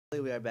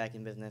We are back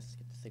in business.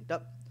 Get this synced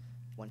up.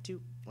 1 2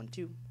 1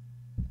 2.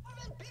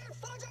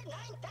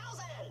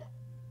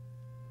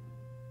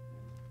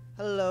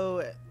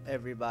 Hello,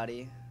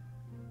 everybody.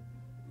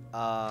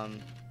 Ah!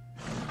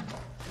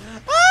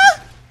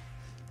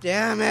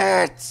 Damn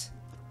it!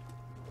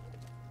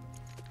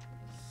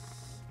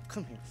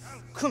 Come here.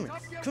 Come here.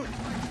 Come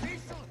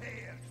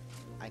here.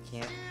 I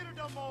can't.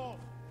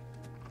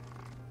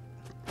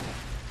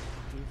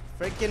 You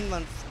freaking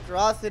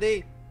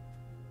monstrosity!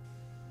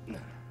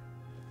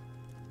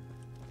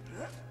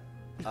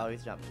 Oh,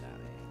 he's jumping down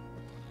there.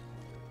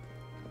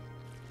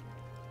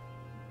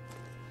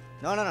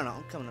 No, no, no, no.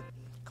 I'm coming up.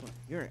 Come on.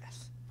 Your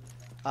ass.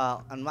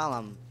 And while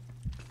I'm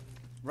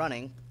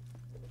running,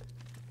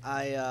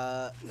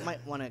 I,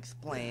 might want to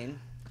explain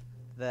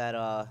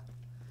that,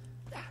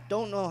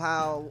 don't know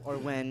how or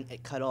when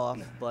it cut off,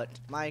 but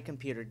my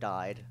computer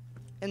died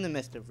in the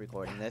midst of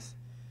recording this.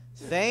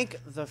 Thank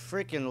the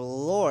freaking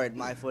Lord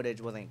my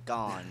footage wasn't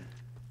gone,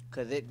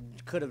 because it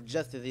could have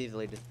just as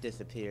easily just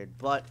disappeared,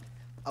 but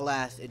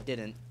alas, it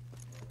didn't.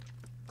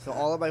 So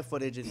all of my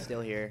footage is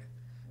still here,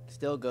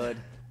 still good,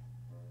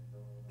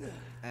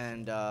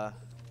 and,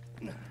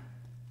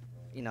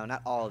 you know,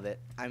 not all of it.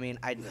 I mean,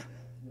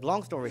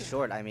 long story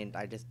short, I mean,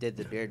 I just did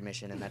the beard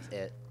mission and that's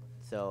it.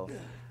 So,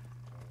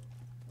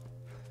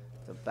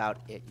 that's about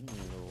it.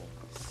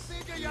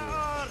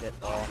 The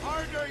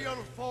harder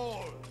you'll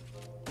fall.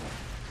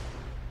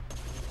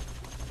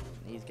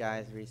 These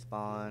guys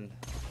respawn.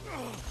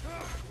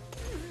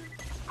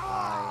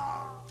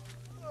 Bye.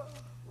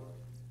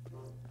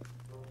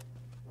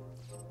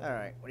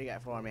 Alright, what do you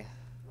got for me?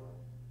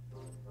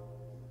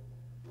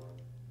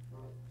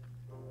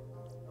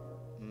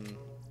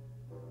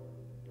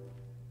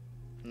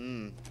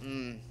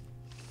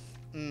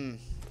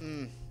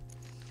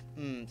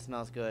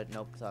 Smells good.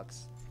 Nope,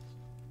 sucks.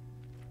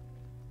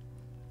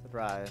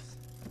 Surprise.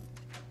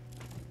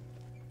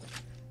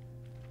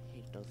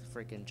 Hate those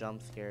freaking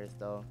jump scares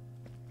though.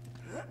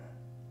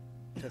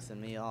 Pissing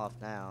me off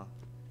now.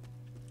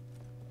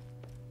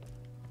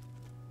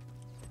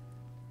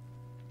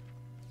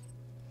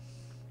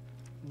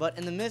 But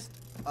in the midst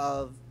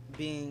of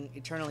being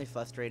eternally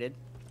frustrated,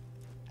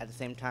 at the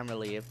same time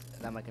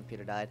relieved that my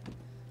computer died,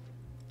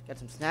 got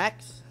some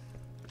snacks.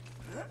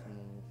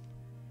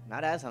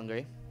 Not as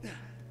hungry.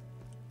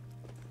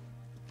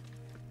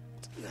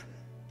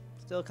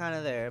 Still kind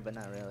of there, but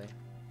not really.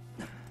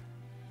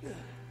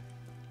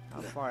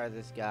 How far is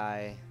this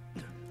guy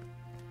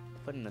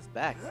putting us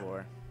back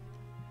for?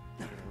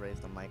 I'm gonna raise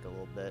the mic a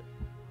little bit.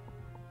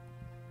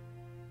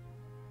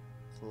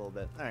 Just a little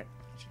bit. Alright,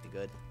 should be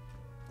good.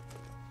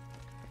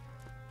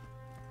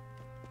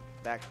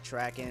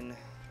 Backtracking. Am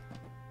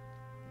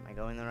I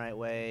going the right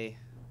way?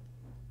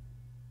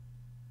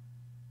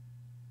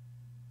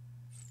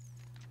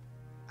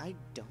 I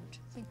don't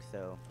think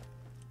so.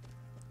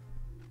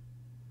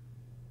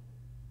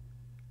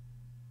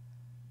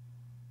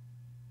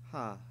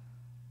 Huh.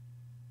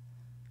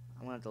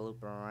 I'm gonna have to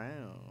loop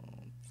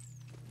around.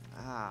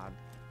 Ah.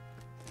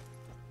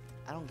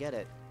 I don't get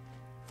it.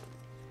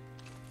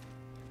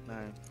 No.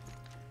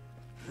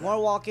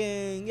 More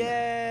walking!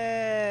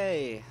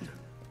 Yay!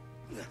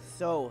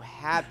 So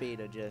happy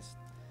to just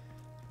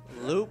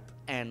loop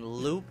and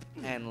loop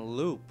and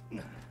loop.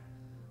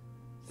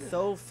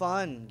 So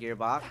fun,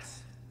 Gearbox.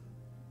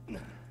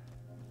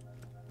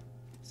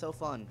 So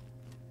fun.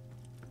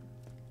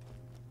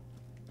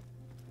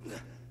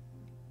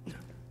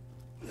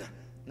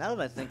 Now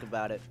that I think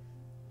about it,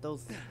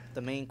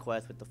 the main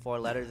quest with the 4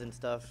 letters and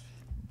stuff,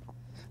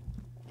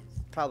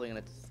 it's probably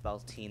gonna spell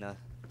Tina.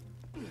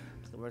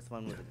 The worst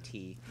one was a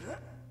T.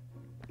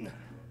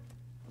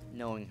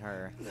 Knowing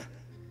her,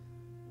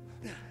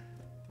 I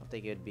don't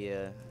think it'd be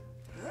a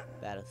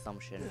bad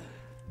assumption.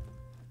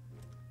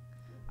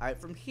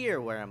 Alright, from here,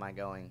 where am I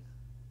going?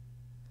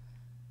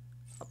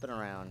 Up and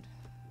around.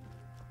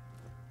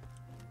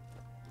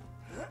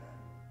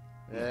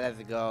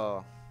 Let's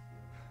go.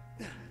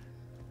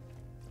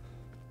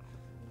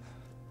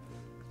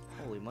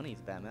 Holy money's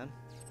Batman.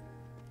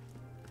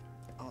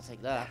 I'll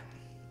take that.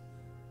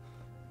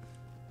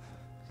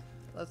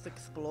 Let's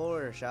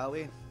explore, shall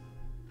we?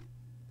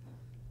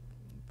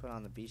 Put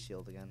on the B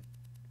shield again.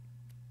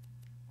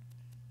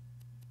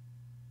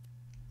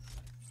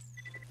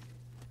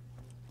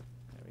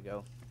 There we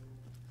go.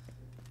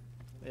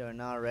 We are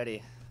now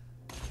ready.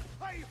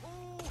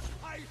 Hi-ho!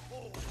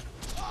 Hi-ho!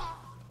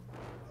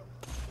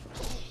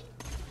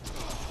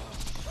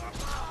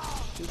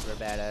 Super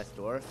badass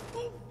dwarf.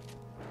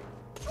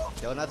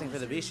 Still nothing for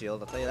the B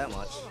shield, I'll tell you that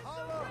much.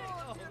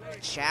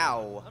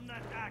 Ciao!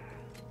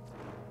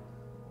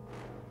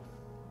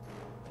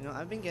 You know,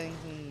 I've been getting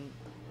some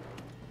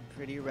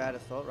pretty rad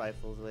assault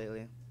rifles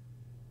lately.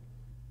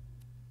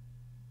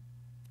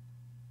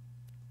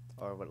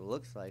 Or what it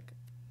looks like.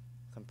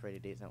 Some pretty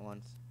decent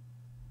ones.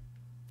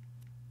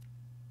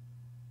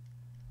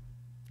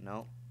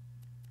 No.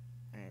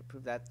 Alright,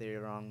 prove that theory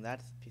wrong.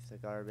 That's a piece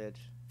of garbage.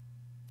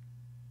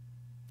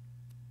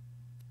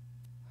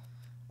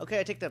 Okay,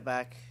 I take that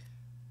back.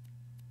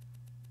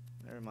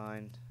 Never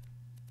mind.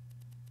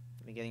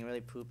 Been getting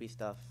really poopy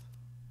stuff.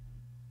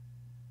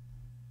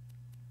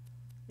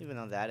 Even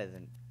though that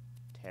isn't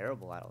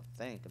terrible, I don't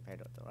think, compared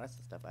to the rest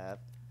of the stuff I have.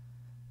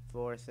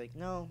 For sake,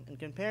 no, in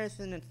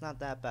comparison, it's not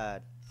that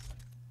bad.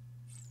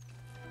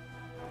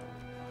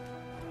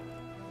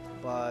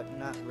 But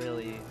not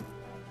really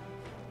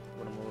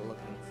what I'm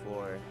looking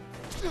for.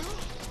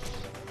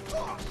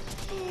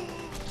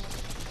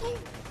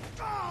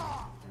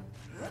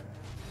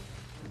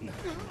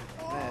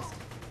 Missed.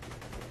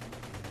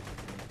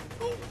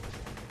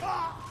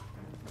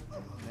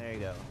 There you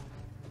go.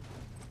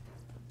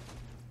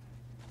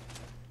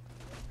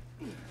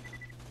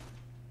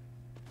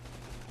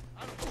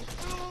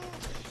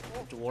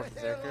 Dwarf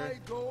Berserker.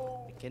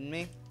 You kidding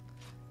me?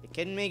 You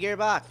kidding me,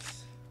 Gearbox?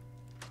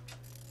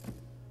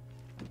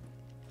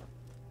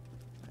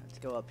 Let's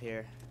go up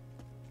here.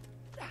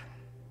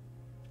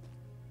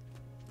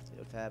 See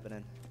what's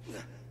happening.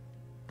 What's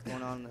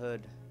going on in the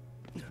hood?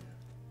 I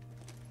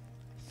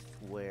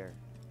swear.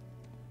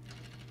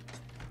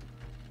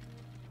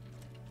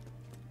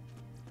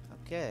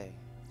 Okay.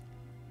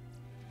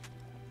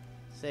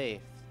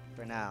 Safe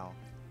for now.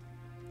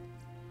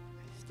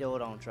 Still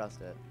don't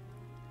trust it.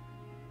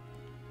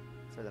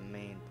 For the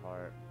main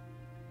part.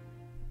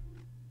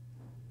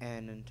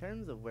 And in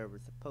terms of where we're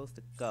supposed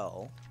to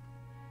go,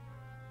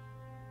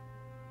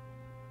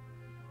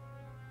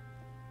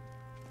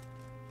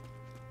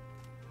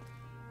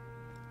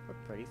 we're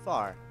pretty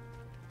far.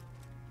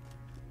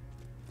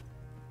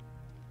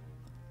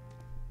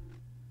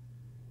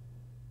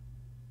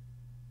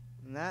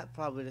 And that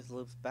probably just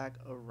loops back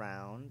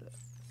around,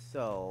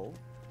 so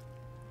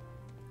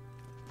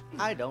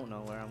I don't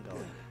know where I'm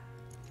going.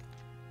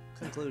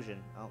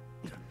 Conclusion. Oh.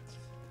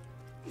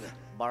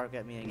 Bark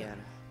at me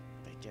again.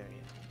 I dare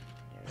you.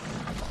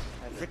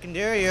 I freaking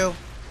dare you!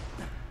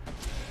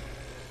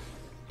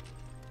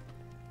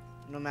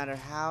 No matter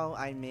how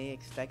I may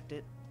expect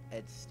it,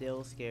 it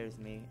still scares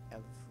me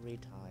every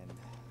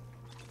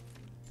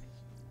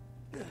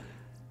time.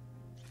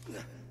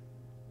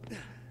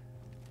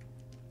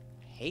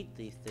 I hate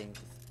these things.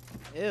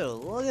 Ew,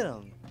 look at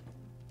them!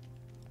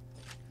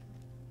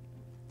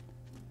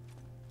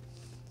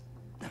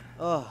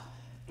 Oh.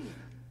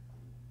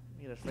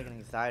 I get a freaking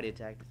anxiety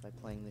attack just by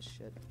playing this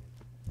shit.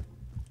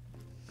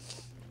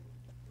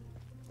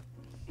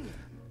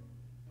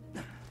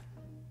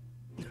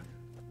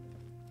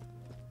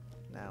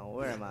 Now,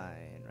 where am I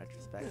in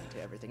retrospect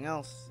to everything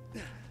else?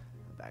 I'm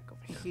back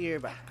over here,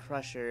 by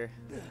Crusher.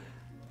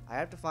 I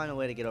have to find a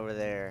way to get over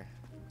there.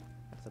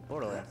 It's a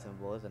Borderlands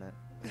symbol, isn't it?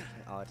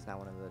 Oh, it's not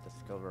one of the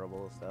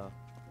discoverables, though.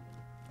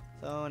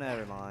 So,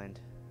 never mind.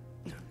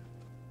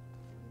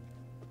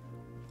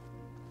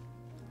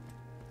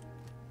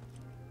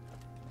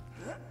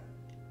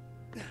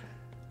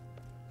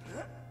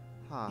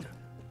 Huh.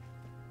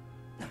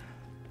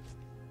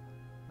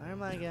 Where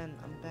am I again?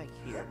 I'm back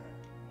here.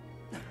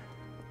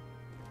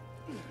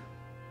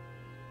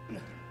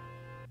 And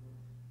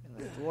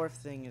the dwarf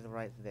thing is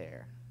right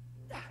there.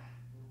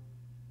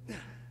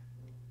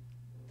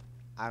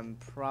 I'm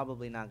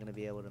probably not going to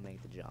be able to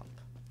make the jump.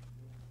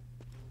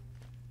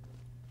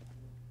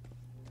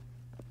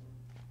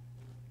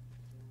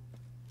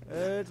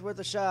 It's worth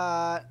a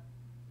shot.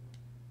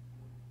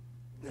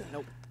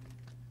 Nope.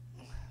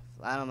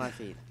 Flat on my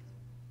feet.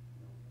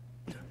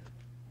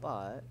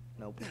 But,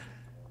 nope.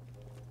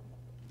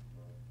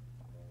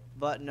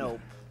 But nope.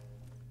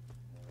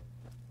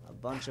 A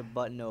bunch of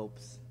but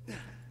nopes.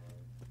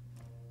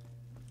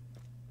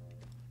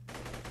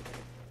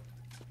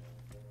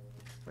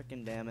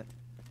 Frickin' damn it.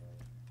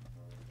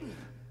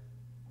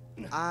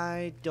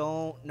 I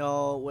don't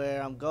know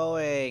where I'm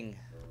going.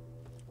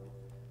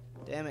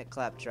 Damn it,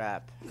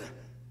 Claptrap.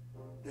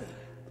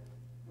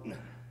 And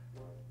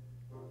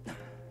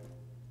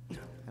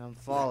I'm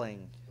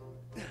falling.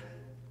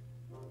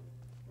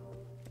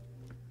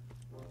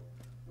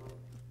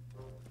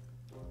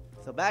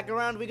 So back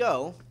around we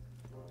go.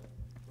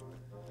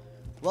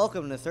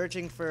 Welcome to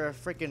searching for a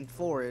frickin'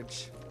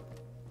 forage.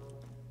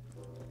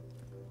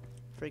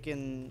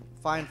 Freaking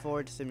Find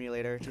Forage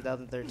Simulator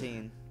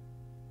 2013.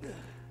 It's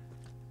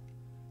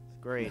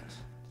great.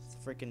 It's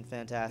freaking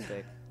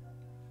fantastic.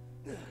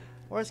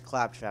 Where's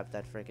Claptrap,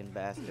 that freaking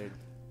bastard?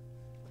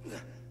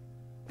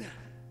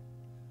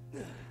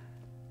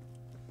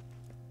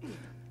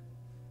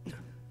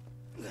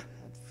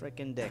 That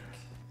freaking dick.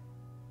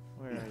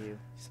 Where are you?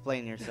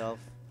 Explain yourself.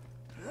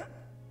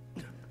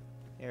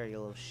 Here, you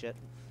little shit.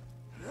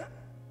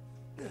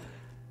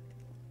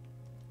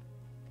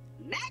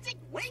 Magic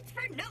waits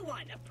for no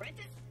one,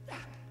 apprentice.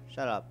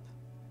 Shut up.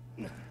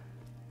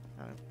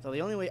 So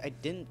the only way I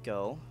didn't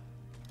go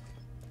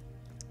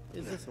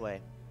is this way.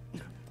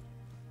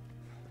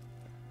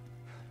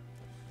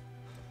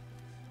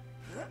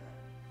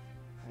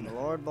 And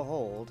Lord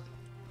behold,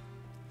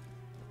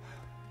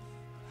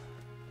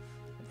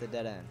 it's a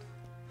dead end.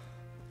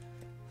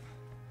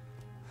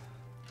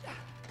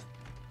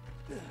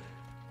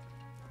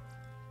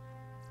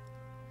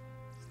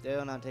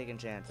 Still not taking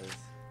chances.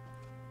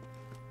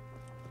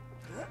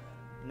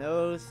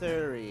 No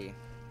siree.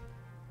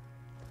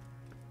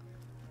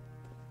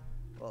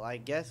 Well, I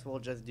guess we'll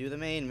just do the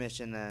main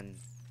mission then.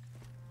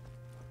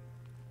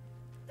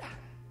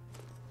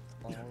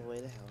 All the way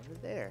the hell over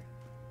there.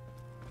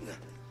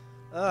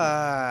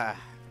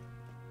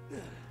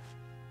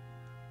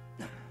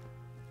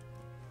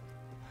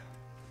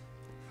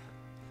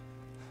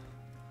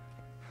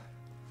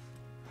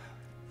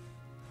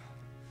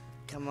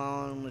 Come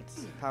on,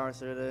 let's power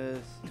through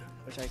this.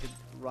 Wish I could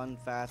run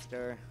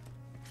faster.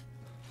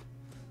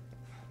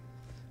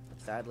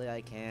 But sadly,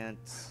 I can't.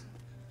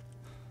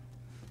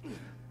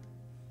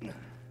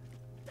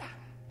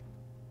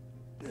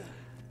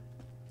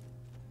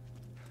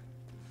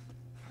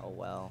 Oh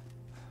well.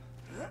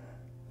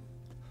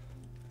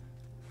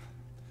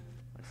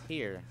 What's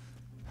here?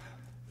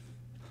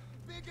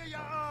 Bigger you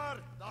are,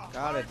 the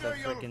God, it's a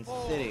harder you'll freaking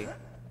fall. city. You'll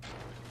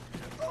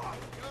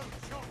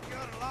chuck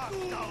your laugh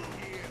down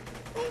here.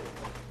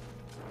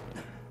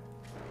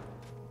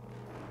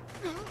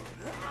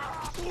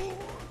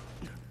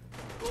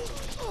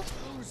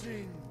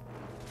 Losing.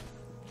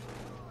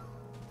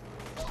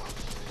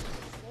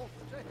 Off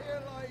to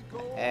hell I go.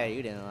 Hey,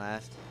 you didn't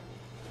last.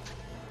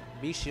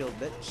 Be shield,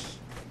 bitch.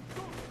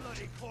 Don't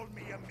bloody call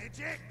me a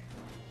midget.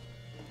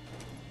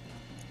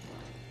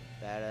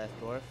 Badass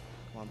dwarf.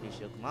 Come on, be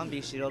shield. Come on,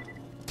 be shield.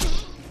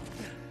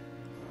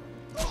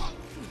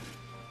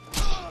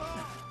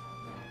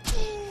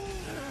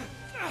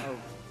 Oh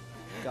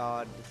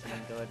God, this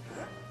isn't good.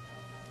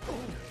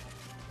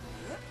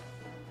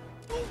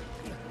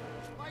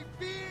 My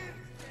beard.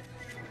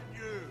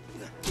 You.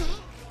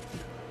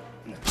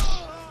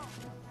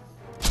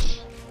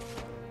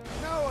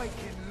 Now I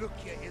can look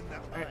you in the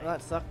Alright, eye. well,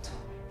 that sucked.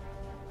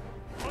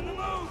 On the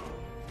move.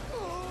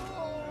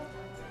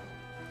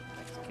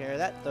 Takes care of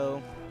that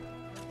though.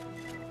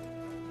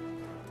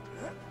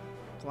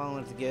 Come on,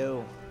 let's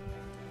go.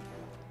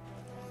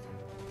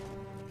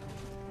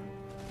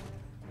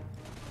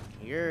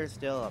 You're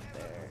still up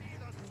there.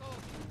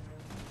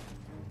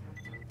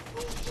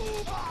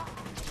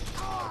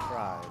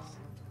 Surprise.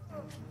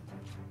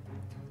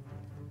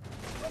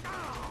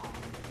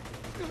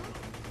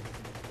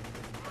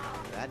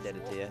 That did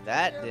it to you.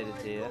 That did it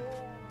to you.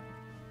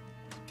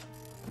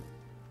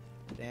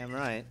 Damn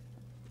right.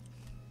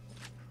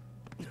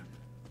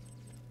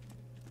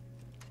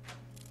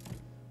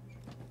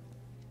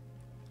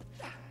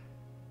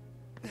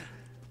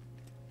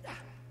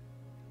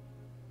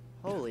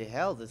 Holy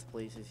hell, this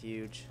place is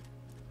huge.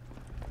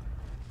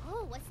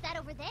 Oh, what's that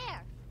over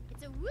there?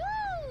 It's a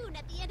rune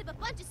at the end of a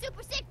bunch of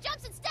super sick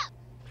jumps and stuff.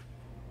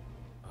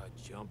 A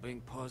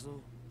jumping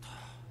puzzle?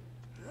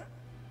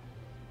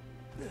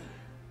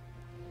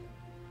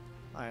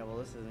 Alright, well,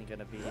 this isn't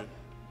gonna be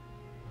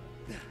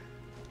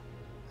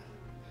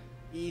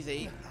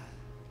easy.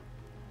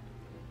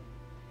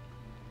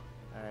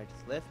 Alright,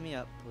 just lift me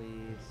up,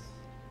 please.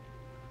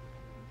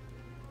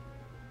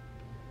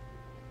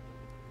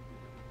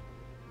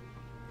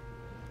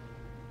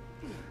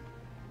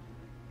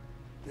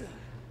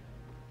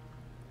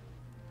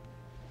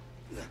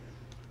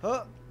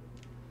 Huh.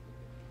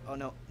 Oh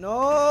no.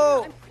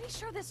 No! I'm pretty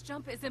sure this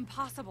jump is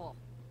impossible.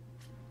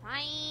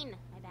 Fine.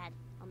 My bad.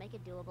 I'll make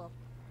it doable.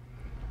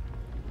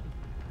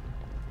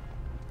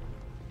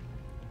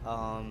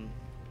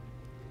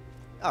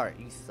 Alright,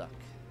 you suck.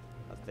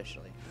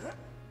 Officially.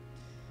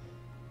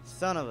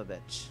 Son of a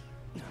bitch.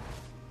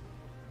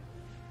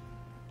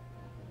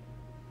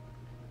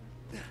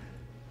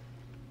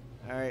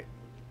 Alright.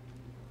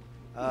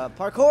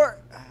 Parkour!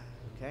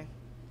 Okay.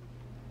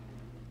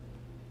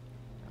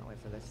 I'll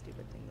wait for this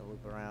stupid thing to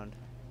loop around.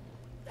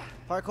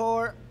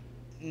 Parkour!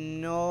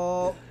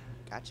 No.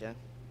 Gotcha.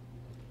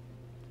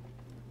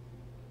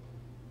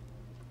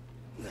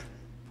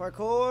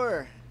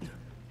 Parkour!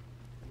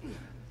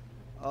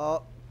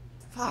 Oh.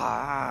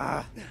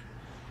 Ah.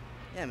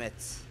 Damn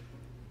it.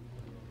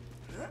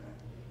 Oh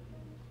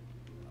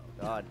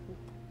God.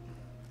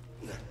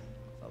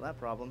 Solve that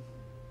problem.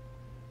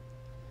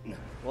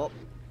 Well.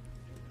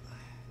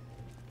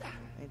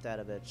 Ain't that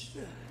a bitch.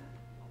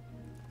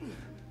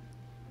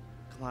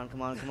 Come on,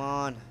 come on, come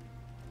on.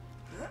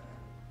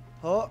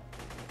 Oh.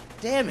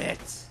 Damn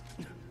it.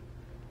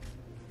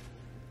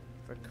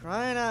 For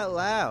crying out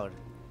loud.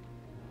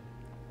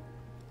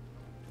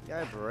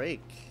 Gotta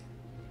break.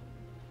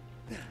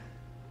 There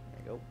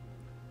you go.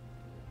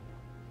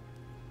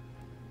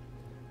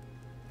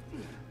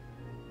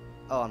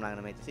 Oh, I'm not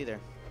gonna make this either.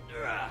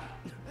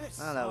 This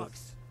Oh, that was-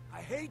 sucks.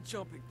 I hate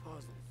jumping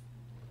puzzles.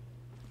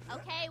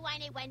 Okay,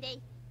 Whiny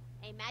Wendy.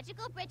 A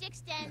magical bridge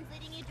extends,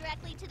 leading you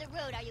directly to the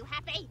road. Are you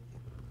happy?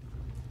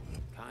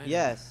 Kinda.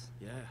 Yes.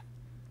 Yeah.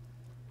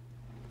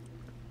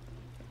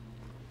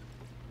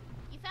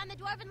 You found the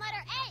dwarven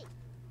letter A.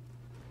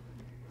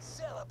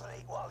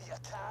 Celebrate while you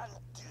can,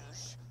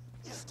 douche.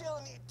 You still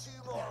need 2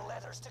 more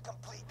letters to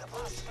complete the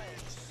boss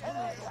phase, and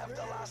I have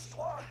the last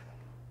one.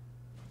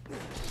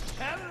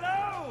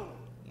 Hello.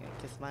 Yeah,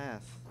 kiss my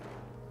ass.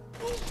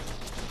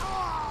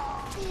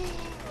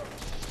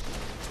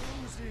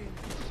 Losing.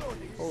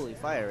 Bloody Holy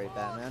fire rate,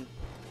 Batman.